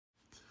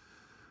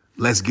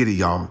Let's get it,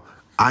 y'all.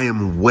 I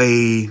am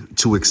way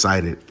too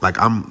excited. Like,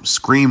 I'm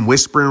scream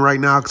whispering right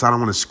now because I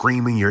don't want to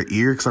scream in your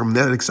ear because I'm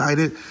that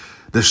excited.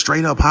 The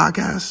Straight Up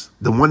Podcast,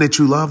 the one that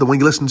you love, the one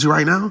you're listening to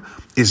right now,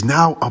 is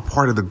now a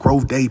part of the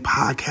Growth Day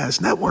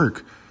Podcast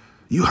Network.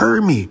 You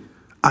heard me.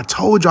 I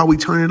told y'all we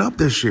turn it up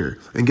this year.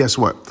 And guess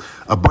what?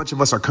 A bunch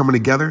of us are coming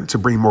together to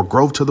bring more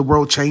growth to the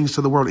world, change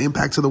to the world,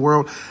 impact to the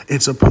world,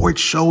 and support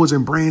shows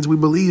and brands we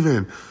believe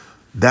in.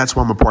 That's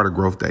why I'm a part of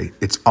Growth Day.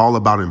 It's all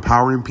about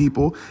empowering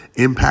people,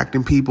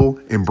 impacting people,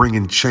 and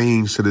bringing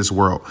change to this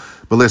world.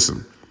 But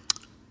listen,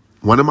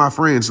 one of my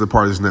friends is a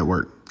part of this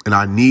network, and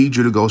I need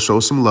you to go show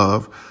some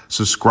love.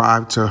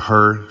 Subscribe to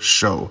her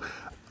show.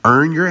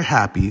 Earn Your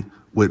Happy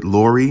with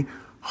Lori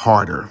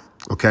Harder.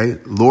 Okay?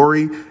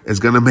 Lori is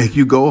going to make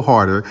you go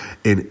harder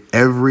in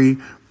every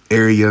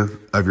area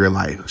of your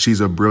life. She's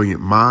a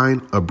brilliant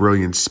mind, a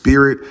brilliant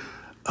spirit,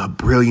 a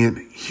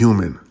brilliant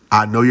human.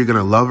 I know you're going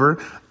to love her.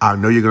 I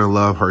know you're going to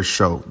love her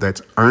show.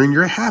 That's Earn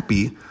Your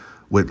Happy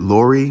with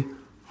Lori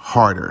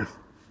Harder.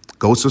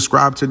 Go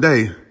subscribe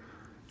today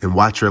and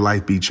watch your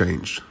life be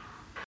changed.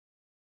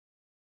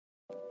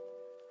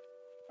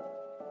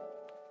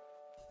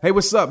 Hey,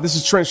 what's up? This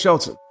is Trent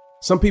Shelton.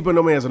 Some people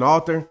know me as an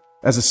author,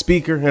 as a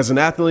speaker, as an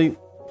athlete.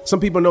 Some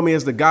people know me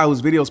as the guy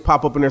whose videos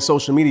pop up in their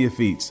social media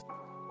feeds.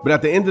 But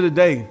at the end of the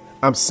day,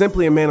 I'm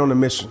simply a man on a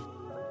mission.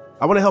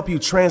 I want to help you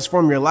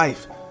transform your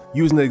life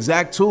using the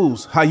exact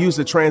tools I use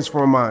to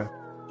transform mine.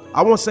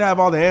 I won't say I have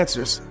all the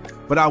answers,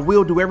 but I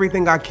will do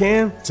everything I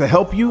can to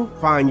help you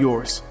find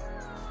yours.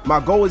 My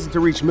goal isn't to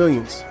reach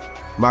millions.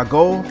 My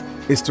goal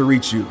is to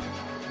reach you.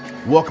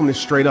 Welcome to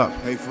Straight Up.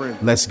 Hey, friend.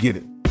 Let's get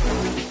it.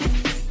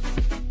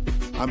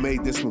 I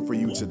made this one for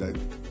you today.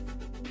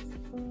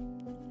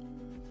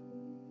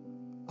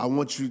 I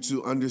want you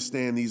to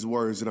understand these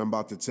words that I'm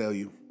about to tell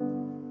you.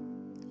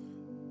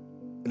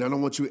 And I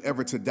don't want you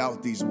ever to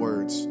doubt these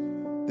words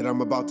that I'm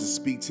about to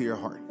speak to your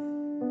heart.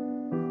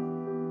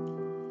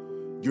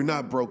 You're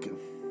not broken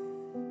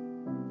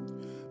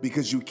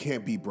because you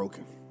can't be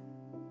broken.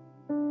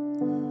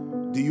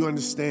 Do you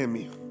understand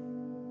me?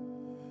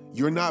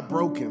 You're not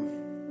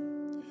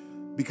broken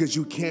because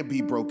you can't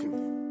be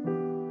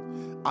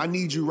broken. I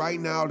need you right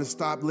now to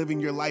stop living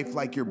your life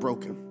like you're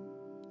broken.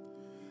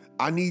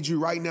 I need you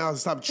right now to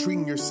stop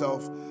treating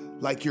yourself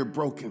like you're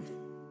broken.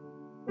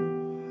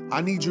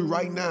 I need you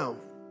right now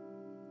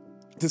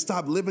to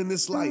stop living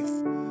this life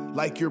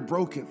like you're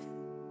broken.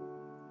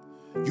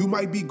 You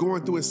might be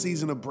going through a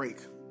season of break.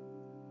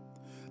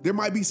 There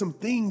might be some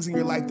things in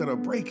your life that are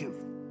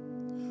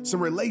breaking,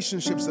 some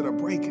relationships that are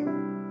breaking,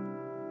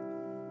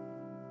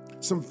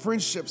 some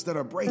friendships that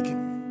are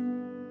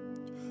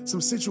breaking, some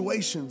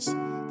situations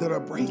that are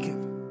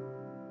breaking.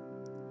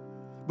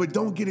 But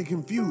don't get it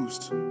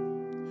confused.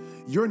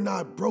 You're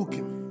not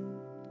broken.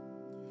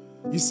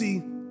 You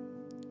see,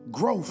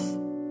 growth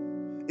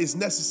is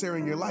necessary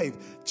in your life.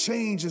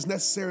 Change is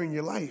necessary in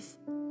your life.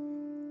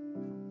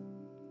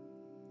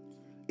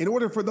 In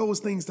order for those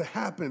things to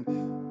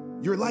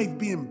happen, your life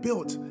being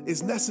built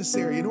is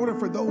necessary. In order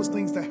for those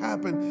things to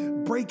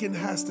happen, breaking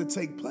has to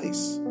take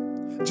place.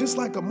 Just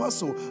like a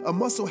muscle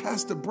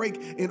has to break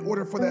in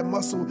order for that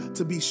muscle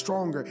to be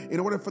stronger, in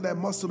order for that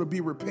muscle to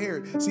be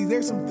repaired. See,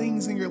 there's some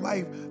things in your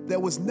life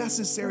that was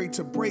necessary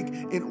to break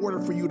in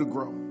order for you to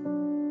grow.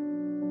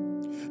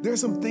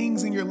 There's some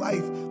things in your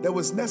life that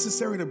was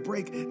necessary to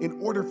break in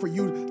order for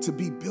you to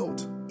be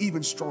built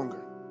even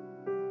stronger.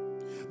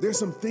 There's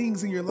some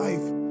things in your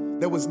life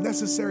that was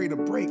necessary to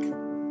break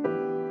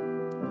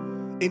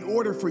in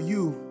order for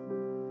you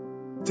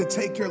to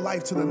take your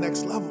life to the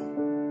next level.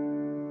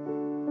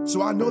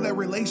 So I know that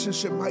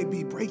relationship might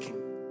be breaking.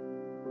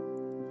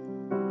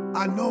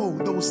 I know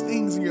those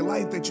things in your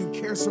life that you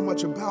care so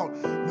much about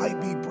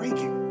might be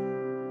breaking.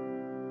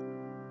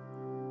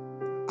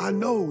 I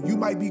know you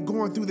might be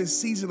going through this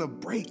season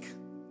of break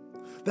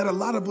that a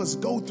lot of us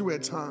go through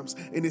at times,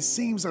 and it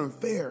seems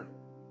unfair.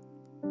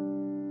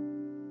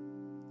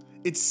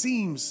 It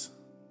seems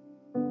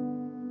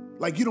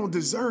like you don't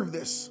deserve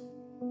this.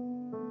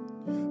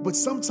 But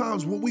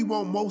sometimes what we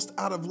want most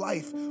out of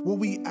life, what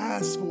we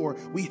ask for,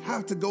 we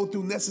have to go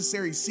through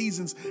necessary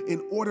seasons in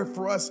order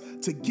for us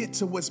to get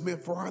to what's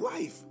meant for our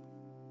life.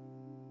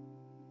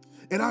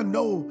 And I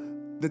know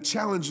the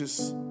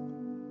challenges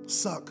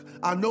suck.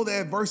 I know the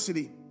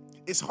adversity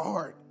is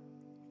hard.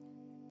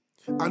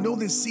 I know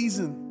this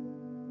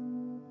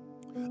season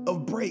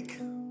of break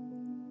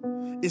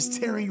is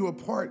tearing you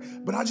apart,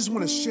 but I just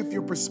want to shift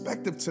your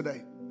perspective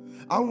today.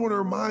 I want to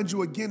remind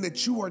you again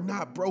that you are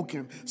not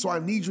broken, so I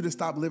need you to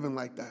stop living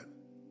like that.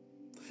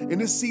 In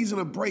this season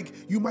of break,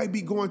 you might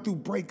be going through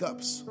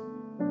breakups.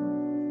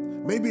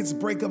 Maybe it's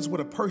breakups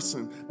with a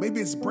person. Maybe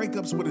it's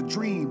breakups with a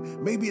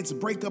dream. Maybe it's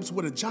breakups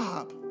with a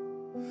job.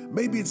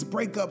 Maybe it's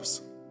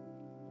breakups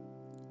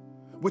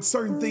with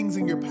certain things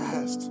in your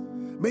past.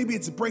 Maybe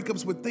it's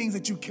breakups with things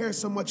that you care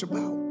so much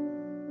about.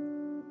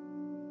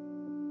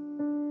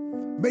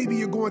 Maybe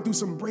you're going through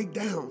some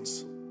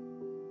breakdowns.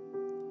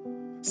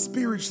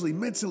 Spiritually,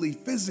 mentally,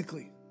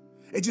 physically.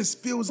 It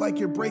just feels like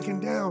you're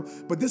breaking down.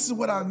 But this is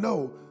what I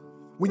know.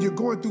 when you're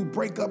going through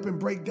breakup and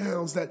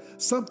breakdowns,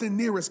 that something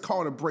near is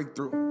called a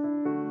breakthrough.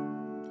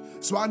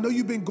 So I know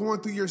you've been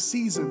going through your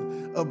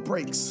season of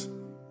breaks.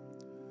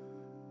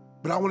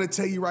 But I want to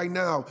tell you right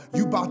now,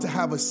 you about to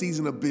have a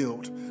season of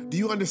build. Do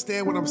you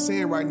understand what I'm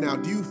saying right now?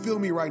 Do you feel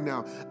me right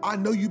now? I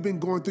know you've been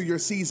going through your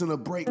season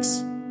of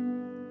breaks.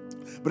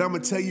 But I'm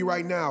going to tell you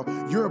right now,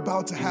 you're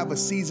about to have a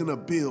season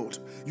of build.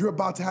 You're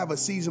about to have a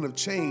season of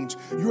change.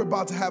 You're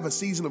about to have a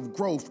season of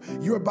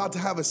growth. You're about to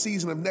have a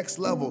season of next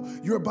level.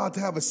 You're about to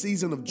have a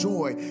season of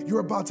joy. You're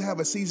about to have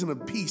a season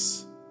of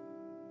peace.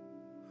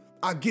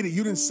 I get it.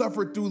 You didn't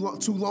suffer too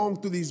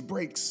long through these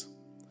breaks.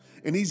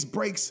 And these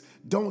breaks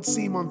don't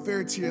seem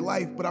unfair to your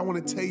life, but I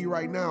want to tell you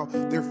right now,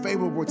 they're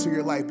favorable to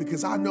your life,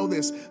 because I know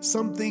this.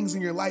 Some things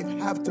in your life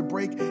have to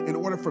break in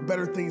order for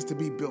better things to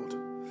be built.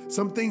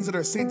 Some things that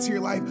are sent to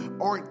your life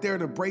aren't there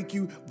to break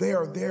you. They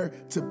are there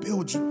to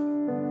build you.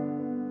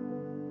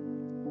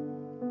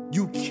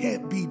 You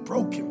can't be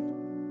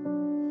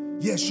broken.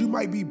 Yes, you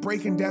might be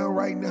breaking down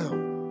right now.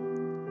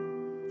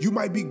 You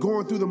might be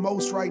going through the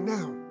most right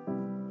now.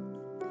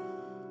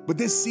 But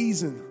this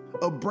season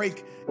of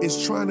break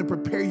is trying to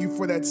prepare you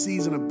for that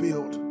season of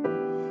build.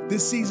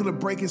 This season of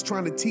break is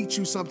trying to teach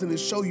you something and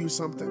show you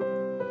something.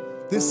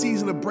 This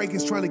season of break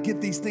is trying to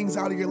get these things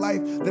out of your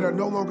life that are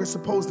no longer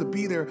supposed to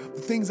be there.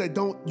 The things that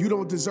you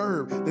don't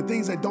deserve. The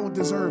things that don't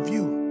deserve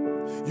you.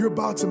 You're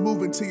about to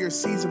move into your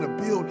season of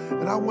build.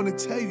 And I want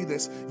to tell you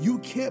this. You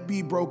can't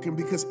be broken,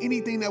 because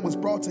anything that was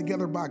brought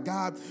together by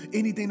God,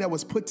 anything that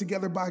was put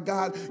together by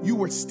God, your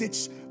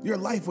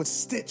life was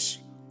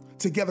stitched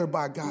together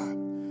by God.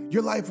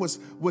 Your life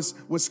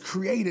was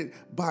created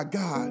by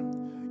God.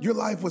 Your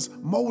life was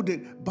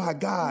molded by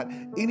God.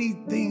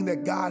 Anything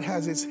that God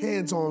has his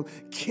hands on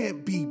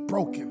can't be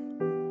broken.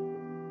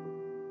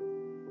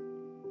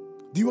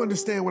 Do you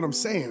understand what I'm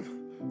saying?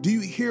 Do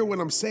you hear what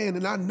I'm saying?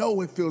 And I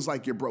know it feels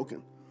like you're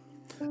broken.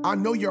 I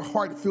know your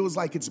heart feels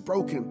like it's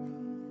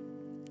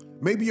broken.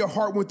 Maybe your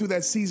heart went through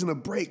that season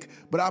of break,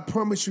 but I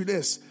promise you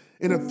this.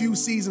 In a few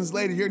seasons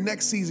later, your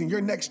next season,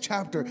 your next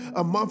chapter,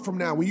 a month from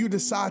now, when you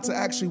decide to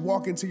actually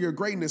walk into your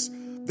greatness,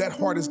 that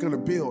heart is going to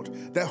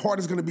build. That heart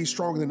is going to be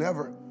stronger than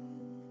ever.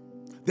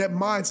 That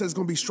mindset is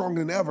going to be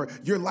stronger than ever.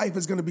 Your life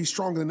is going to be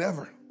stronger than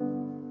ever.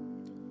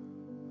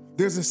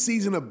 There's a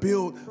season of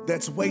build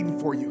that's waiting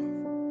for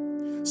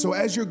you. So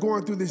as you're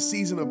going through this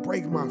season of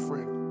break, my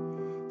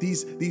friend,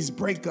 these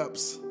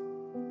breakups,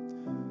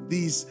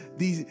 these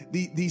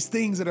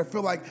things that I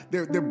feel like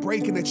they're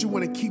breaking, that you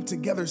want to keep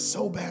together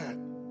so bad.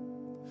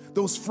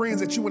 Those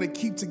friends that you want to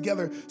keep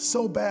together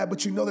so bad,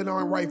 but you know they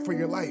aren't right for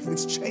your life.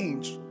 It's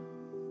change.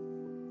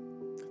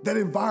 That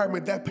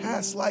environment, that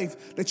past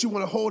life that you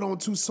want to hold on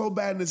to so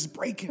bad, and it's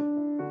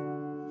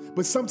breaking.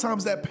 But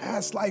sometimes that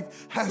past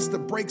life has to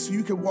break so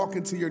you can walk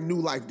into your new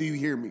life. Do you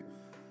hear me?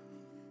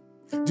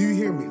 Do you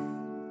hear me?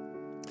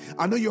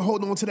 I know you're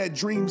holding on to that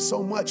dream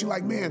so much. You're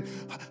like, man,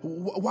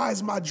 why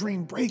is my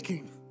dream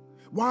breaking?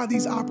 Why are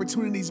these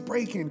opportunities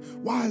breaking?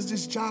 Why is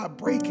this job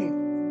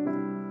breaking?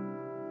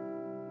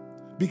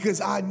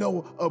 Because I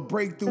know a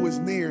breakthrough is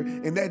near,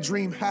 and that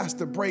dream has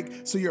to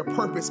break so your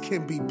purpose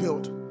can be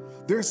built.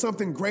 There's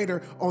something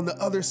greater on the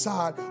other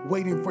side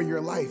waiting for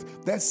your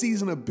life. That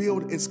season of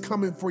build is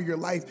coming for your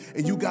life,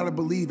 and you got to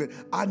believe it.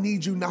 I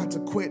need you not to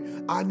quit.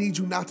 I need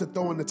you not to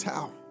throw in the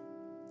towel.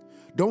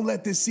 Don't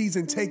let this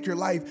season take your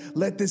life.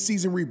 Let this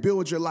season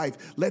rebuild your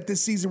life. Let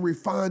this season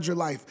refine your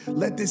life.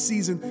 Let this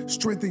season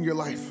strengthen your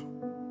life.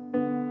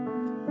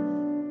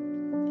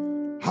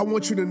 I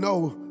want you to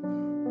know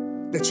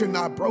that you're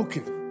not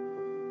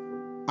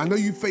broken. I know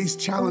you face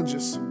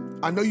challenges.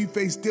 I know you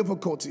face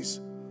difficulties.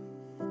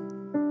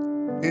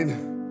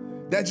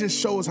 And that just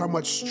shows how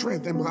much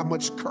strength and how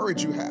much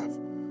courage you have.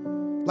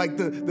 Like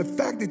the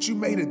fact that you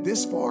made it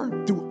this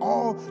far through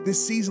all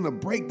this season of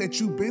break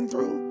that you've been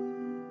through.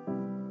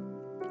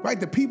 Right?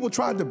 The people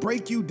tried to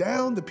break you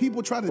down. The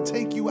people tried to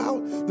take you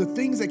out. The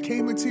things that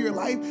came into your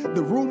life,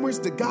 the rumors,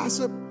 the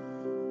gossip,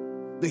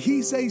 the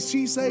he say,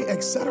 she say,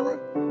 etc.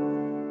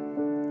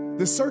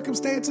 The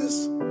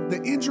circumstances,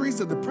 the injuries,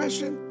 the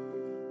depression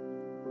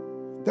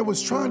that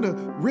was trying to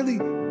really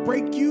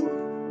break you.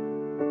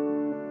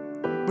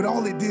 But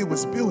all it did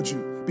was build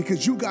you,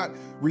 because you got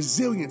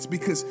resilience,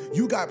 because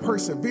you got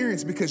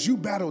perseverance, because you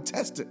battle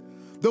tested.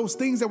 Those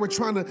things that were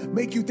trying to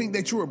make you think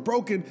that you were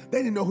broken, they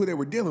didn't know who they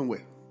were dealing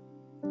with.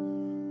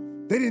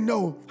 They didn't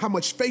know how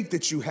much faith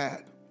that you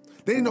had.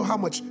 They didn't know how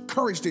much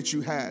courage that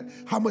you had,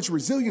 how much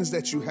resilience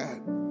that you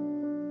had.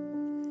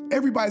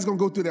 Everybody's going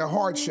to go through their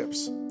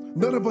hardships.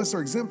 None of us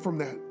are exempt from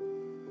that.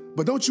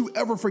 But don't you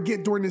ever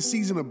forget during this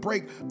season of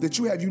break that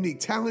you have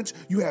unique talents,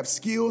 you have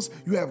skills,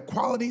 you have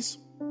qualities.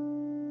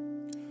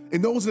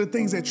 And those are the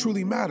things that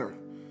truly matter.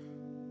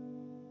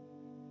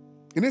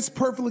 And it's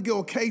perfectly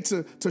okay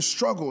to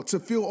struggle, to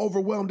feel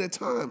overwhelmed at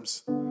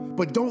times.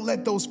 But don't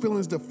let those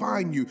feelings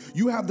define you.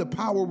 You have the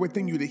power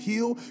within you to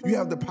heal. You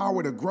have the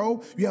power to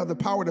grow. You have the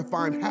power to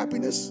find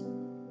happiness.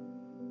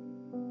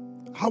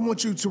 I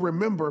want you to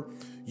remember,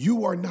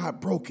 you are not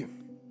broken.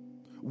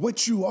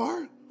 What you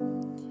are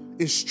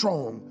is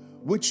strong.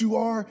 What you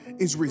are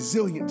is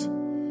resilient.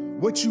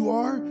 What you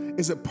are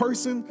is a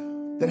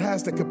person that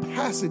has the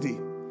capacity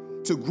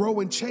to grow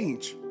and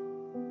change.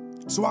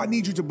 So I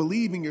need you to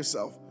believe in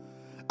yourself.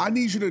 I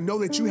need you to know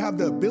that you have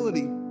the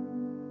ability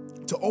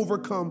to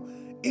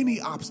overcome any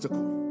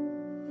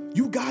obstacle.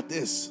 You got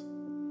this.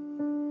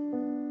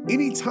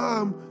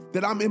 Anytime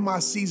that I'm in my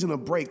season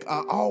of break,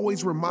 I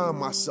always remind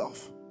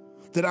myself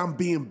that I'm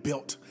being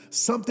built.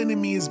 Something in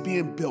me is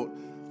being built.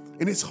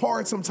 And it's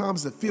hard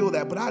sometimes to feel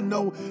that, but I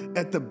know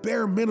at the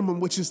bare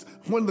minimum, which is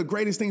one of the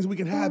greatest things we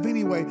can have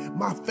anyway,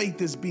 my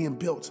faith is being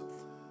built.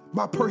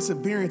 My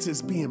perseverance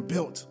is being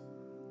built.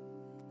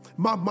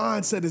 My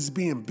mindset is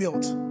being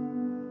built.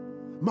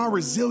 My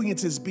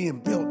resilience is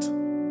being built.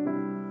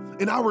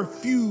 And I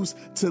refuse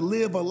to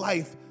live a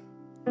life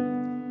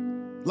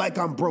like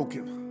I'm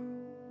broken.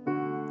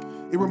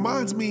 It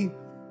reminds me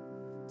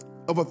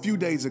of a few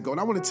days ago, and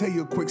I want to tell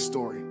you a quick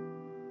story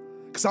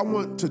because I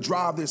want to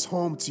drive this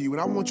home to you,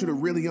 and I want you to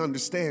really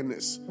understand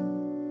this.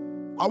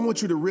 I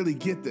want you to really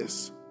get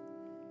this.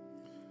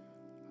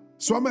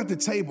 So I'm at the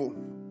table,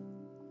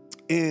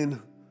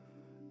 and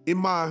in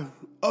my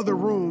other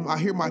room, I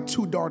hear my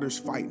two daughters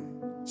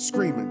fighting,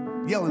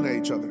 screaming, yelling at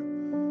each other.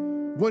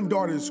 One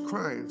daughter is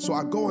crying, so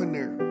I go in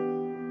there,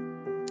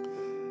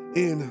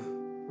 and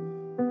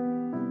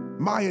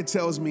Maya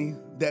tells me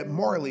that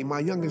Marley, my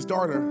youngest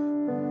daughter,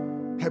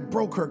 had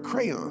broke her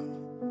crayon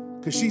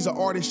because she's an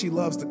artist. She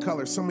loves to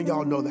color. Some of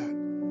y'all know that.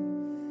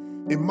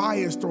 And Maya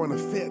is throwing a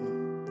fit.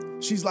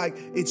 She's like,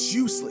 it's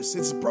useless.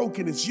 It's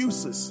broken. It's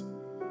useless.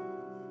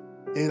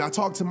 And I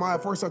talked to Maya.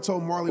 First, I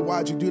told Marley,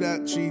 why'd you do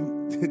that? She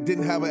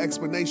didn't have an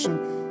explanation.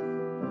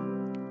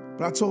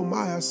 But I told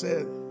Maya, I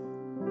said,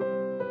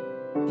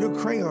 your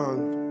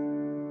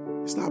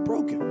crayon, it's not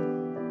broken.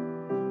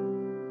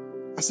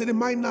 I said, it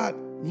might not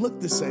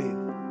look the same.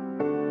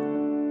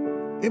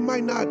 It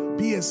might not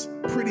be as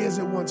pretty as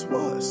it once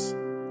was,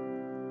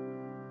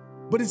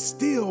 but it's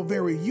still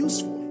very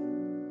useful.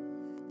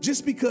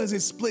 Just because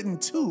it's split in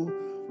two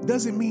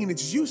doesn't mean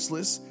it's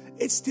useless.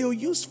 It's still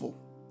useful.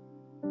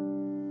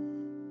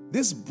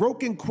 This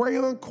broken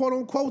crayon, quote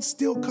unquote,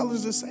 still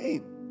colors the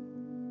same.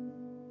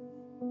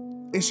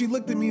 And she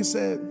looked at me and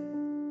said,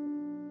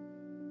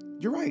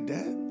 you're right,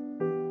 Dad.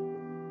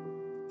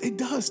 It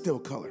does still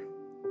color.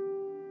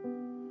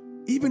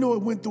 Even though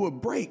it went through a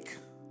break,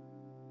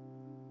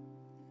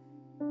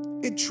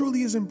 it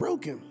truly isn't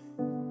broken.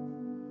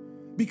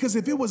 Because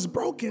if it was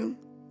broken,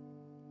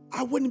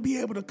 I wouldn't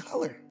be able to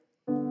color.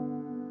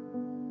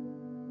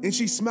 And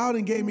she smiled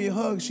and gave me a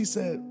hug. She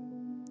said,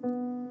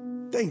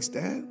 thanks,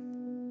 Dad.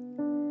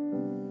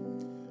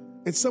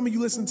 And some of you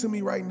listen to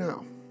me right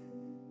now.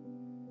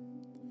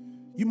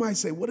 You might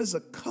say, what does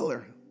a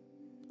color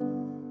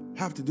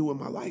have to do with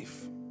my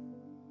life?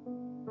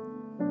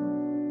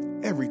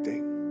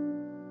 Everything.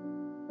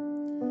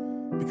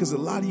 Because a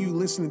lot of you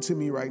listening to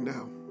me right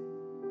now,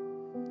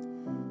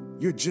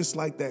 you're just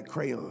like that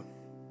crayon.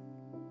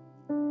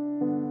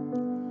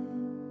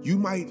 You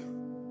might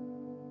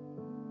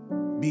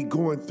be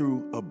going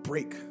through a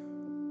break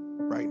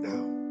right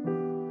now.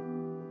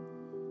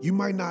 You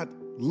might not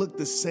look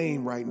the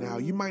same right now.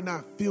 You might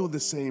not feel the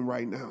same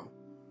right now.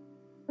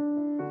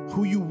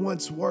 Who you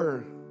once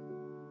were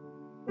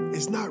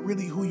is not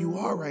really who you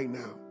are right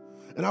now.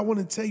 And I want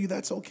to tell you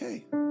that's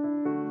okay.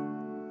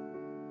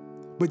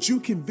 But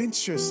you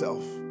convince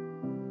yourself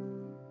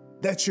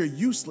that you're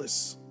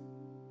useless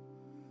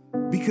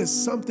because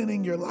something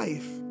in your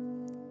life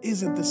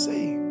isn't the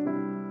same.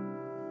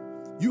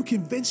 You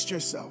convinced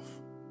yourself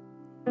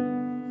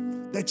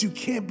that you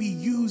can't be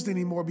used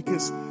anymore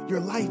because your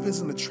life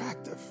isn't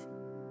attractive.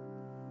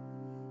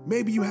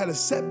 Maybe you had a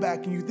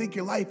setback and you think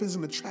your life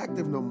isn't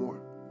attractive no more.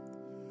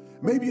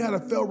 Maybe you had a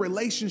failed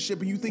relationship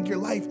and you think your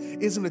life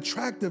isn't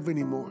attractive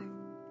anymore.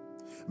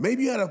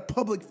 Maybe you had a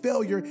public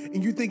failure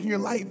and you're thinking your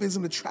life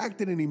isn't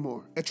attractive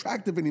anymore.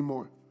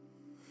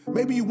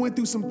 Maybe you went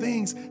through some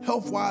things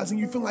health-wise and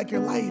you feel like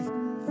your life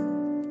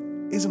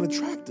isn't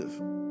attractive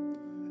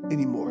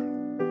anymore.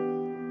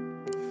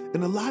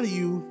 And a lot of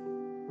you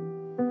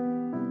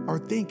are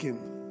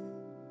thinking,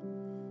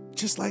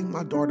 just like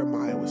my daughter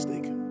Maya was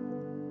thinking,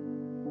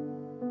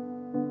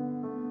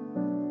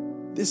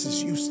 this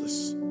is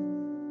useless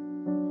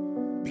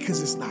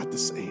because it's not the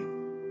same.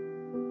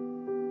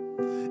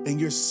 And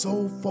you're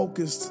so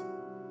focused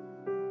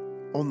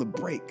on the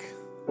break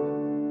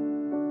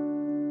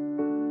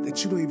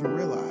that you don't even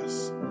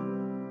realize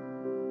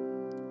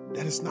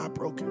that it's not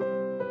broken.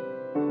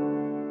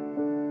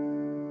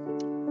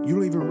 You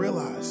don't even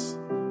realize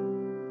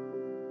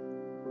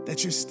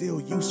that you're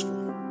still useful.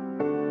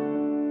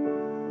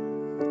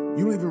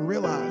 You don't even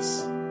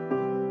realize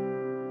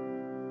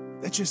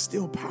that you're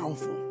still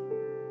powerful.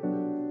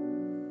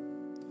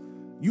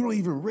 You don't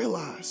even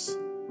realize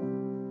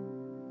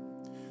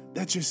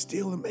that you're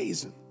still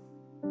amazing.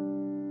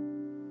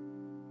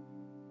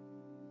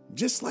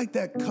 Just like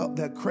that cup,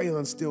 that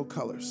crayon still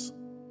colors.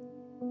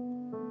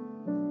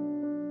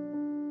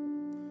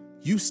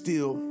 You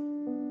still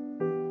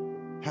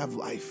have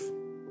life.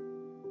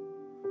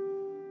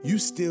 You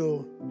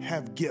still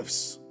have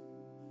gifts.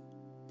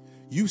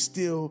 You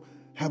still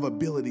have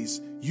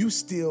abilities. You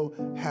still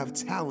have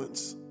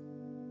talents.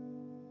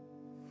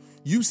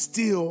 You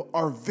still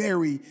are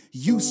very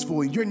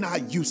useful, and you're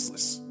not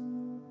useless.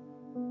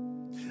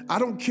 I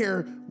don't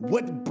care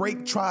what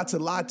break tried to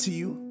lie to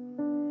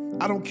you.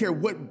 I don't care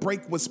what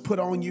break was put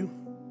on you.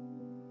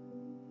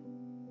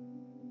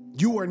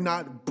 You are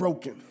not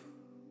broken.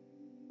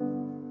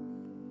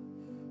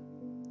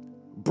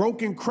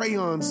 Broken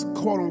crayons,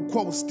 quote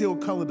unquote, still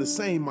color the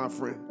same, my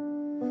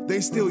friend.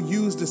 They still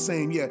use the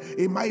same. Yeah,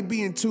 it might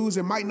be in twos,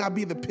 it might not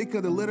be the pick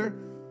of the litter,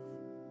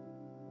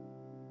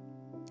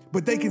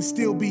 but they can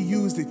still be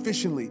used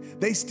efficiently.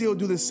 They still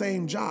do the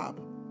same job.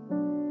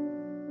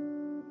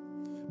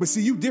 But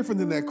see, you different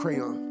than that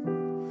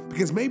crayon,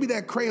 because maybe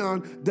that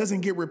crayon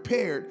doesn't get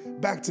repaired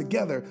back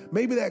together.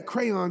 Maybe that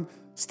crayon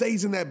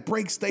stays in that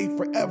break state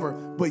forever,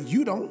 but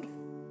you don't.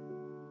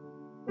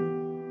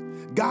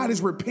 God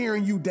is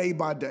repairing you day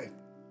by day.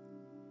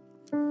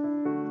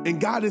 And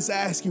God is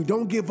asking you,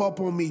 don't give up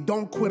on me.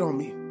 Don't quit on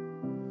me.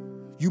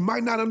 You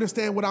might not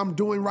understand what I'm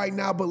doing right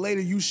now, but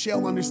later you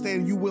shall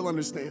understand. You will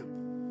understand.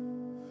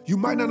 You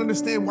might not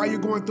understand why you're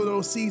going through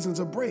those seasons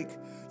of break.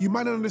 You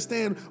might not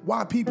understand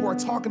why people are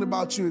talking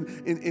about you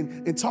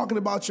and talking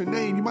about your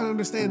name. You might not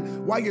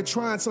understand why you're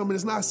trying something and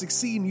it's not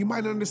succeeding. You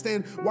might not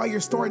understand why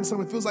you're starting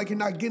something. It feels like you're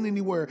not getting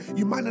anywhere.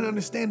 You might not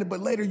understand it, but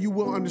later you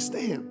will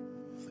understand.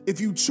 If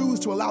you choose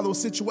to allow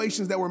those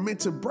situations that were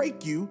meant to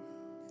break you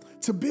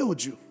to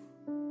build you.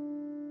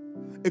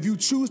 If you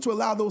choose to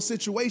allow those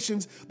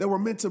situations that were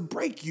meant to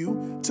break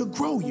you to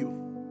grow you.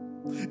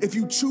 If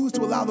you choose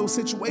to allow those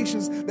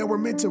situations that were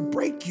meant to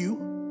break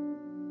you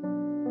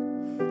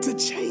to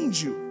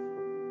change you.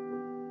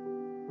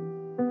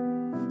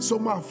 So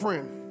my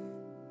friend,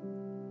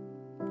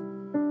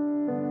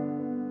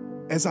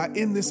 as I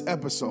end this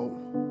episode,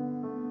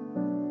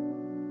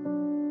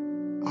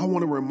 I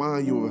want to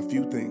remind you of a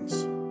few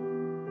things.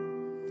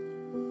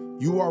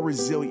 You are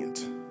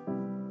resilient.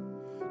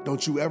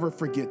 Don't you ever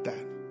forget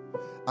that.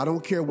 I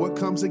don't care what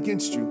comes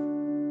against you.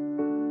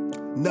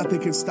 Nothing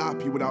can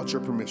stop you without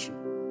your permission.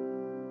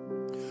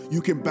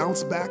 You can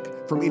bounce back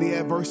from any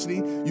adversity.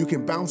 You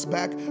can bounce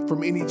back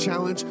from any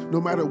challenge,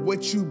 no matter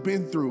what you've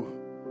been through.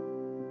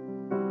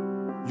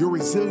 Your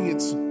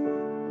resilience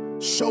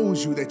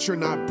shows you that you're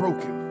not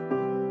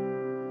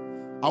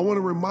broken. I want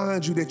to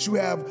remind you that you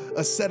have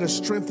a set of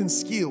strength and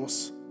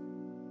skills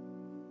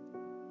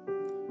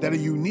that are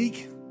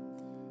unique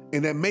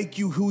and that make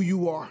you who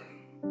you are.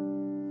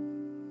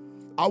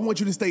 I want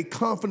you to stay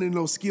confident in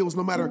those skills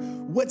no matter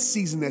what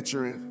season that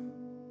you're in.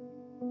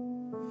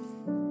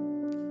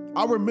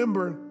 I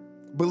remember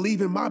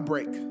believing my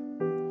break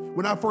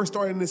when I first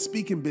started in this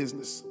speaking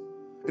business,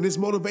 in this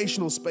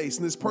motivational space,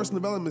 in this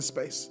personal development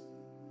space.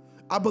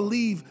 I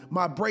believed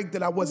my break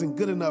that I wasn't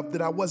good enough,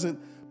 that I wasn't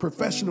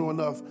professional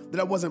enough, that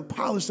I wasn't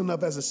polished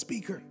enough as a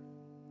speaker.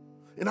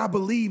 And I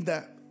believed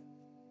that.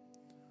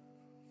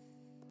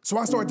 So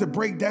I started to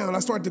break down. I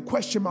started to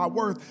question my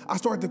worth. I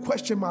started to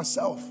question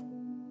myself.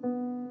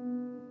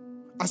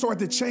 I started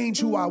to change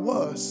who I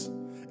was.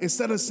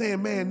 Instead of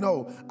saying, man,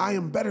 no, I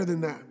am better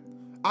than that.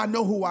 I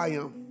know who I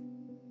am.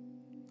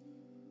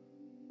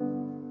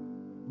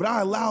 But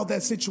I allowed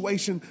that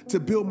situation to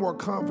build more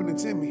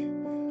confidence in me.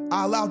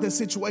 I allowed that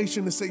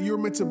situation to say, you're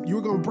going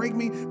to break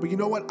me, but you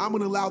know what? I'm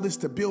going to allow this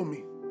to build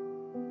me.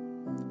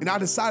 And I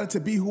decided to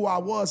be who I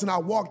was, and I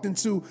walked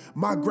into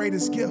my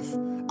greatest gift.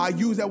 I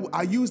used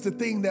the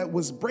thing that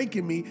was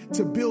breaking me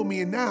to build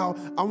me, and now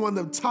I'm one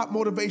of the top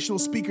motivational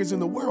speakers in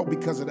the world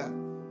because of that.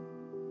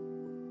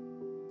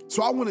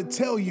 So I want to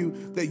tell you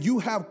that you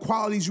have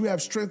qualities, you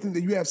have strength, and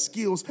that you have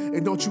skills,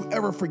 and don't you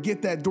ever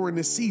forget that during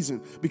this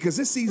season, because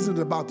this season is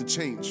about to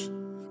change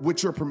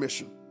with your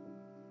permission.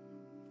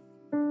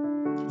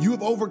 You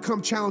have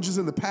overcome challenges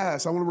in the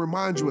past. I want to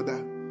remind you of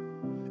that.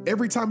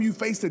 Every time you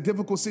faced a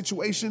difficult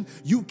situation,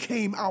 you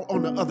came out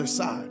on the other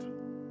side.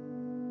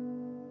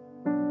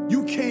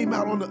 You came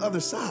out on the other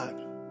side.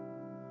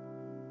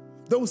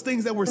 Those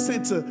things that were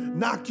sent to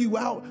knock you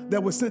out,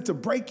 that were sent to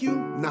break you,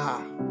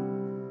 nah.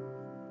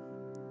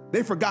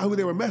 They forgot who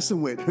they were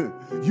messing with.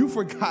 You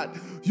forgot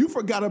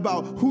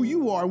about who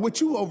you are and what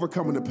you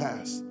overcome in the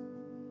past.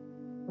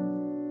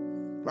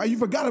 Right? You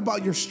forgot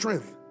about your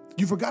strength.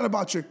 You forgot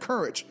about your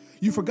courage.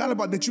 You forgot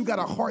about that you got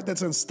a heart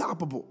that's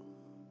unstoppable.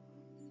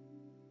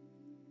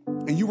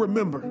 And you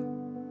remember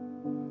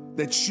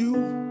that you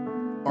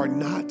are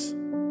not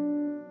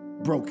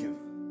broken.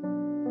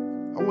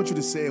 I want you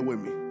to say it with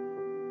me.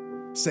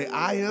 Say,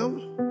 I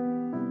am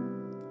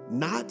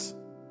not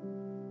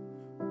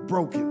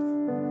broken.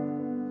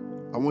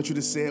 I want you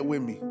to say it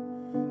with me.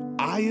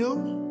 I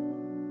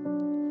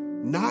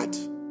am not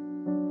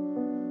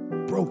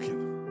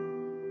broken.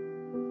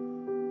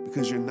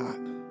 Because you're not.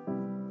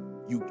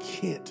 You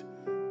can't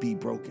be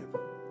broken.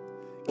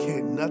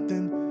 Can't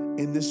nothing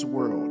in this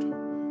world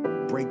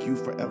break you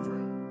forever.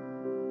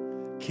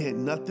 Can't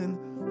nothing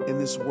in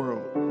this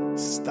world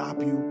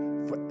stop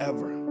you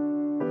forever.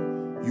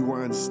 You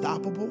are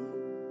unstoppable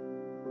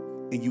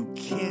and you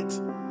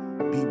can't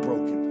be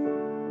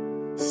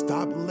broken.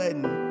 Stop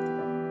letting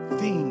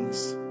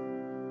things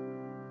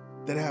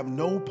that have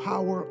no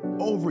power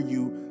over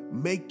you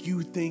make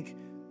you think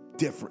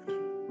different.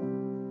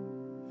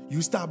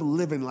 You stop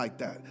living like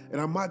that.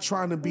 And I'm not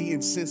trying to be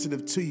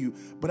insensitive to you,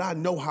 but I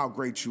know how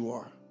great you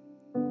are.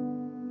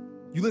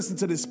 You listen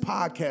to this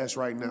podcast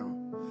right now.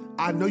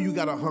 I know you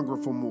got a hunger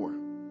for more.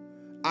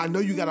 I know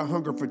you got a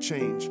hunger for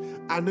change.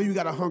 I know you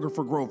got a hunger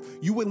for growth.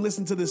 You wouldn't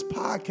listen to this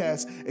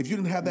podcast if you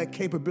didn't have that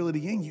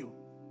capability in you.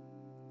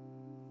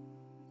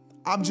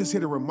 I'm just here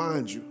to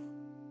remind you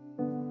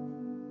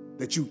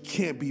that you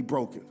can't be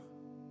broken.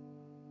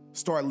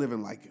 Start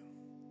living like it.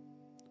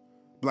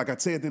 But like I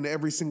say at the end of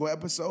every single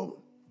episode,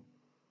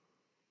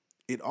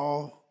 it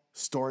all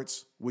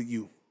starts with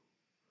you.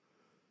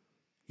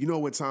 You know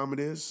what time it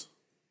is?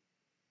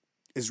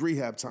 It's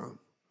rehab time.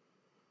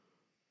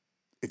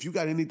 If you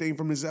got anything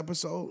from this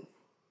episode,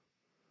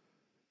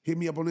 hit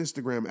me up on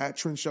Instagram at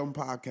Trent Shelton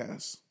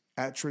Podcast,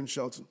 at Trent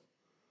Shelton.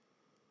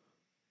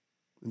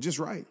 And just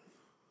write.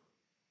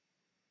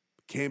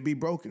 Can't be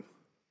broken.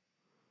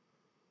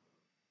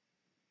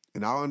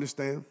 And I'll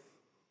understand.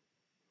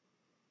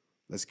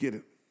 Let's get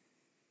it.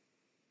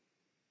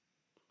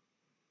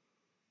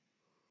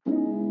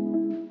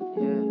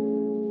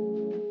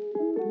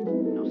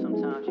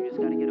 Sometimes you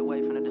just gotta get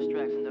away from the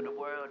distractions of the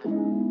world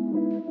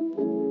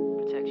and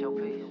protect your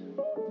peace.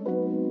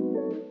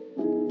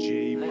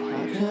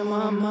 I clear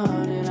my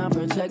mind and I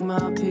protect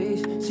my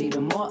peace. See,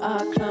 the more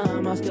I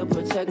climb, I still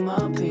protect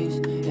my peace.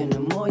 And the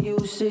more you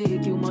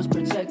seek, you must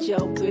protect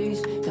your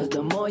peace. Cause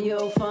the more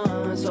you'll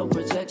find, so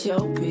protect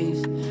your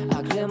peace.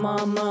 I clear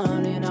my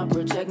mind and I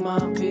protect my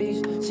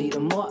peace. See, the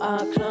more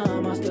I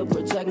climb, I still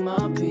protect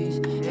my peace.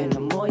 And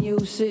the more you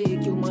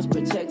seek, you must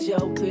protect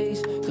your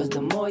peace. Cause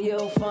the more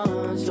you'll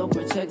find, so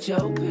protect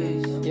your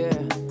peace. Yeah,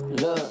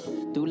 look,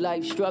 through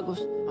life struggles,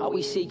 all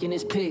we seeking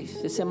is peace.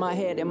 It's in my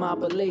head and my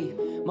belief.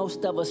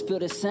 Most of us feel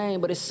the same,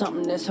 but it's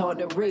something that's hard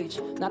to reach.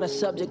 Not a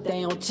subject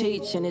they don't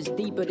teach, and it's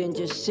deeper than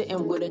just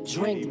sitting with a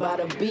drink by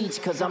the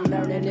beach. Cause I'm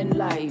learning in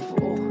life,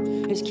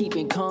 it's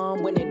keeping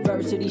calm when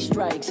adversity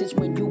strikes. It's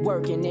when you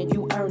working and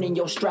you earning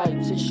your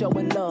stripes. It's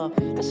showing love,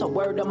 that's a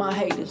word to my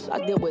haters.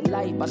 I deal with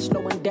life by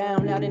slowing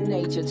down out in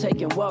nature,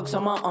 taking walks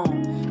on my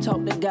own.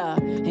 Talk to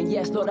God, and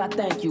yes, Lord, I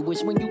thank you.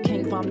 It's when you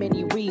can't find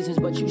many reasons,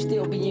 but you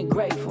still being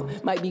grateful.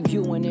 Might be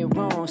viewing it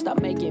wrong,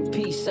 stop making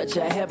peace such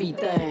a heavy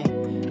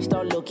thing.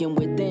 Start looking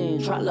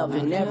within, try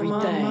loving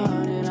everything. My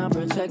mind and I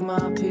protect my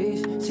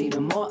peace. See,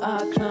 the more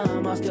I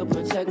climb, I still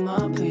protect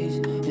my peace.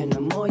 And the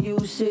more you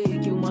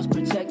seek, you must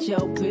protect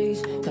your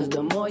peace. Cause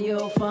the more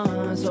you'll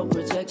find, so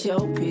protect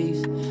your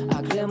peace.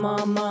 I clear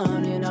my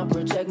mind and I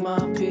protect my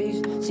peace.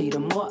 See, the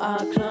more I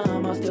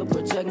climb, I still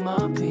protect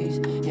my peace.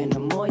 And the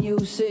more you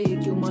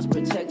seek, you must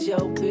protect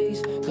your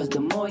peace. Cause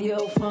the more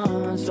you'll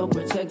find, so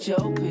protect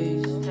your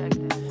peace.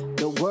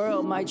 The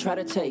world might try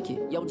to take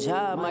it, your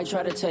job might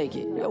try to take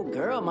it, your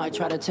girl might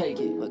try to take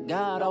it, but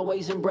God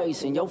always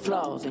embracing your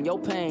flaws and your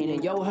pain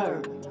and your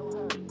hurt.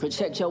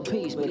 Protect your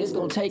peace, but it's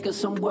gonna take us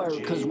some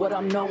work. Cause what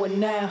I'm knowing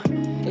now,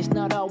 it's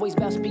not always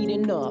about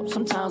speeding up.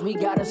 Sometimes we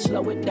gotta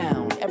slow it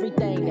down.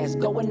 Everything that's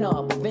going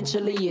up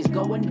eventually is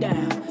going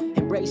down.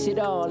 Embrace it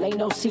all, ain't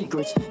no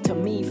secrets. To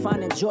me,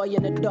 finding joy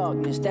in the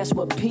darkness, that's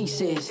what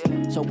peace is.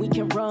 So we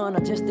can run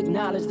or just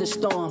acknowledge the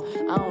storm.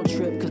 I don't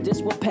trip, cause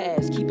this will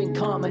pass, keeping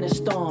calm in the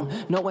storm.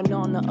 Knowing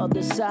on the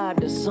other side,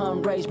 the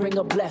sun rays bring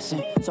a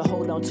blessing. So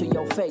hold on to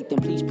your faith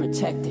and please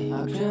protect it.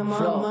 I clear my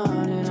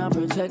mind and I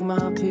protect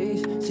my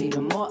peace. See,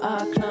 the more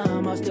I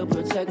climb, I still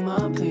protect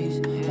my peace.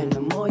 And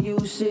the more you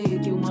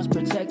seek, you must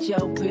protect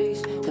your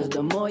peace. Cause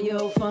the more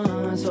you'll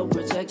find, so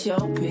protect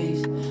your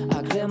peace.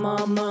 I clear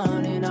my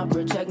mind and I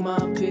protect my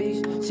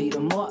peace. See, the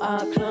more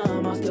I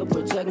climb, I still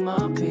protect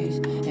my peace.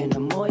 And the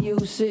more you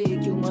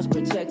seek, you must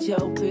protect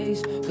your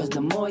peace. Cause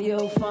the more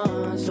you'll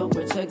find, so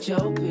protect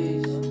your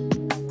peace.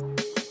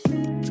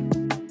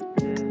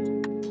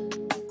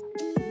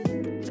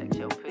 Protect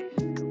your peace.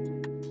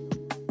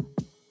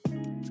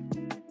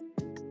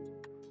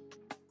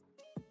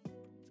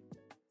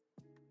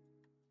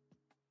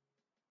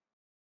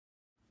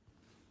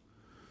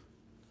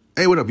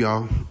 Hey, what up,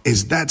 y'all?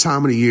 It's that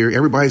time of the year.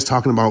 Everybody's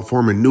talking about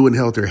forming new and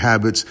healthier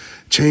habits.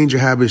 Change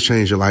your habits,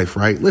 change your life,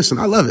 right? Listen,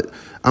 I love it.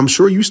 I'm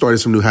sure you started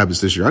some new habits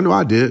this year. I know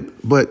I did.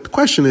 But the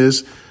question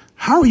is,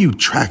 how are you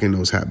tracking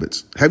those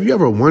habits? Have you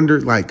ever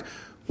wondered,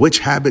 which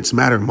habits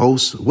matter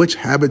most? Which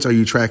habits are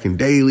you tracking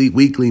daily,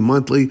 weekly,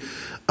 monthly?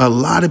 A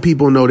lot of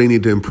people know they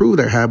need to improve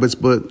their habits,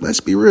 but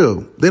let's be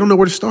real. They don't know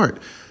where to start.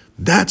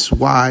 That's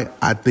why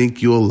I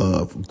think you'll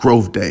love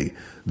Growth Day,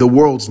 the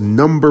world's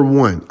number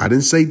one, I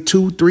didn't say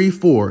 2, 3,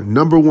 4,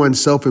 number one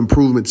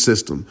self-improvement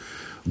system.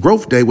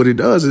 Growth Day, what it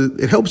does is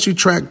it helps you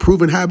track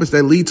proven habits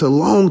that lead to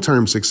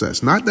long-term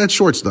success, not that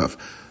short stuff.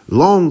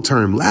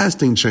 Long-term,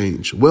 lasting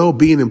change,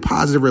 well-being, and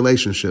positive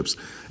relationships.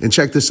 And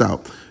check this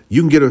out.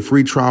 You can get a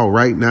free trial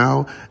right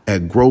now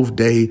at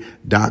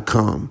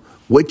growthday.com.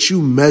 What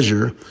you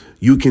measure,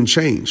 you can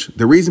change.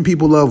 The reason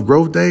people love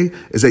Growth Day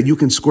is that you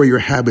can score your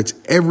habits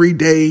every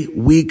day,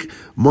 week,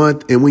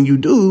 month. And when you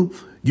do,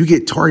 you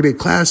get targeted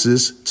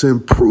classes to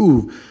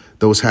improve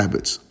those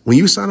habits. When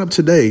you sign up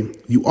today,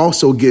 you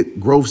also get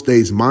Growth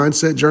Day's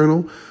mindset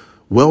journal,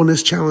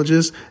 wellness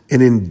challenges,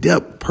 and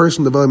in-depth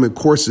personal development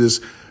courses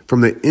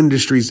from the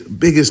industry's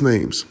biggest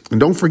names. And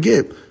don't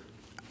forget,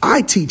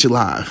 I teach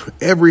live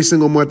every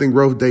single month in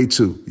Growth Day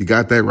 2. You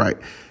got that right.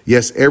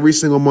 Yes, every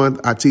single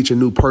month I teach a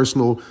new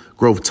personal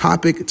growth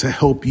topic to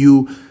help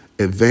you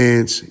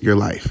advance your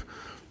life.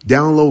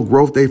 Download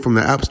Growth Day from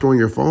the App Store on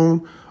your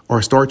phone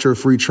or start your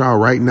free trial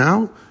right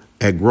now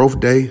at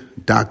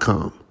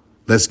growthday.com.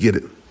 Let's get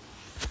it.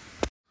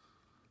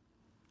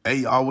 Hey,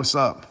 y'all, what's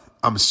up?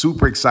 I'm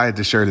super excited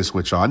to share this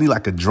with y'all. I need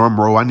like a drum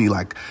roll. I need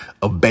like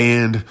a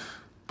band.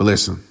 But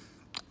listen,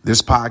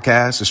 this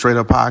podcast, the Straight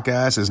Up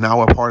Podcast, is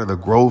now a part of the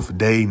Growth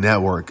Day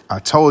Network. I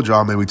told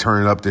y'all, man, we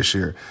turn it up this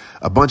year.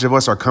 A bunch of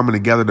us are coming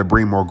together to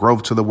bring more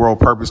growth to the world,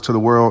 purpose to the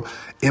world,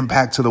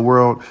 impact to the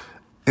world,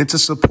 and to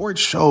support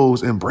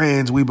shows and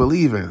brands we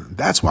believe in.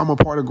 That's why I'm a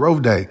part of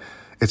Growth Day.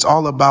 It's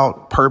all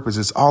about purpose.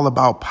 It's all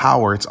about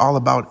power. It's all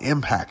about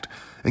impact.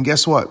 And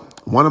guess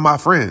what? One of my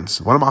friends,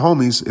 one of my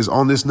homies is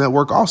on this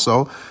network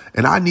also,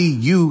 and I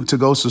need you to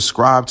go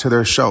subscribe to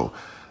their show,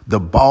 the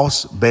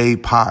Boss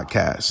Babe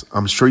Podcast.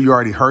 I'm sure you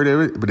already heard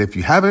of it, but if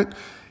you haven't,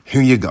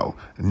 here you go.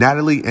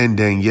 Natalie and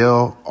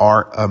Danielle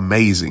are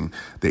amazing.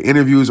 The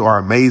interviews are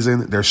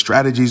amazing. Their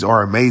strategies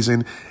are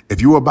amazing.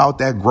 If you're about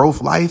that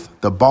growth life,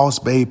 the Boss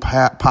Babe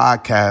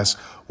Podcast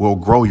will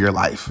grow your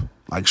life.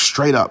 Like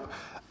straight up.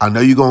 I know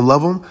you're going to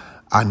love them.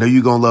 I know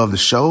you're going to love the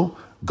show.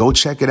 Go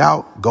check it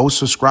out. Go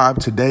subscribe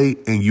today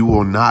and you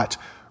will not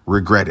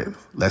regret it.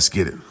 Let's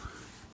get it.